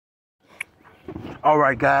All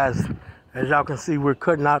right, guys, as y'all can see, we're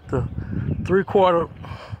cutting out the 3/4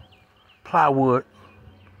 plywood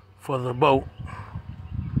for the boat.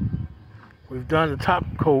 We've done the top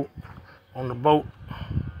coat on the boat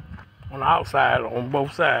on the outside on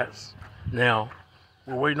both sides. Now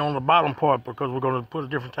we're waiting on the bottom part because we're going to put a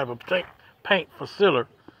different type of paint for sealer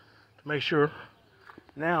to make sure.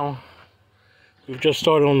 Now we've just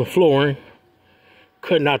started on the flooring,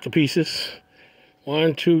 cutting out the pieces.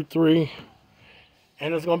 1, 2, 3,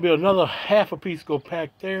 and there's going to be another half a piece go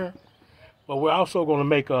back there. But we're also going to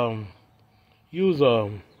make use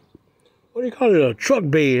what do you call it, a truck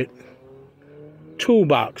bed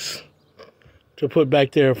toolbox to put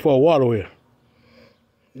back there for a water wheel.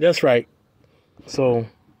 That's right. So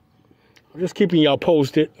I'm just keeping y'all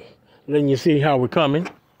posted, letting you see how we're coming.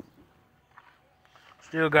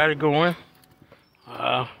 Still got it going.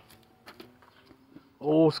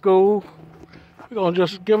 Old school. We're gonna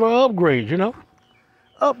just give her an upgrade, you know?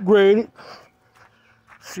 Upgrade it.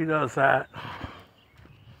 See the other side.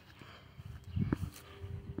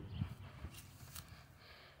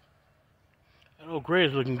 That old gray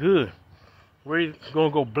is looking good. We're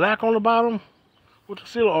gonna go black on the bottom with the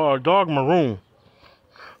sealer or a dark maroon.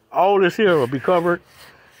 All this here will be covered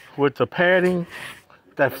with the padding,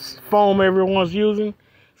 that foam everyone's using.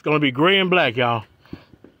 It's gonna be gray and black, y'all.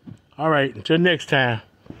 All right, until next time.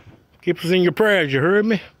 Keep us in your prayers, you heard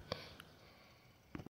me?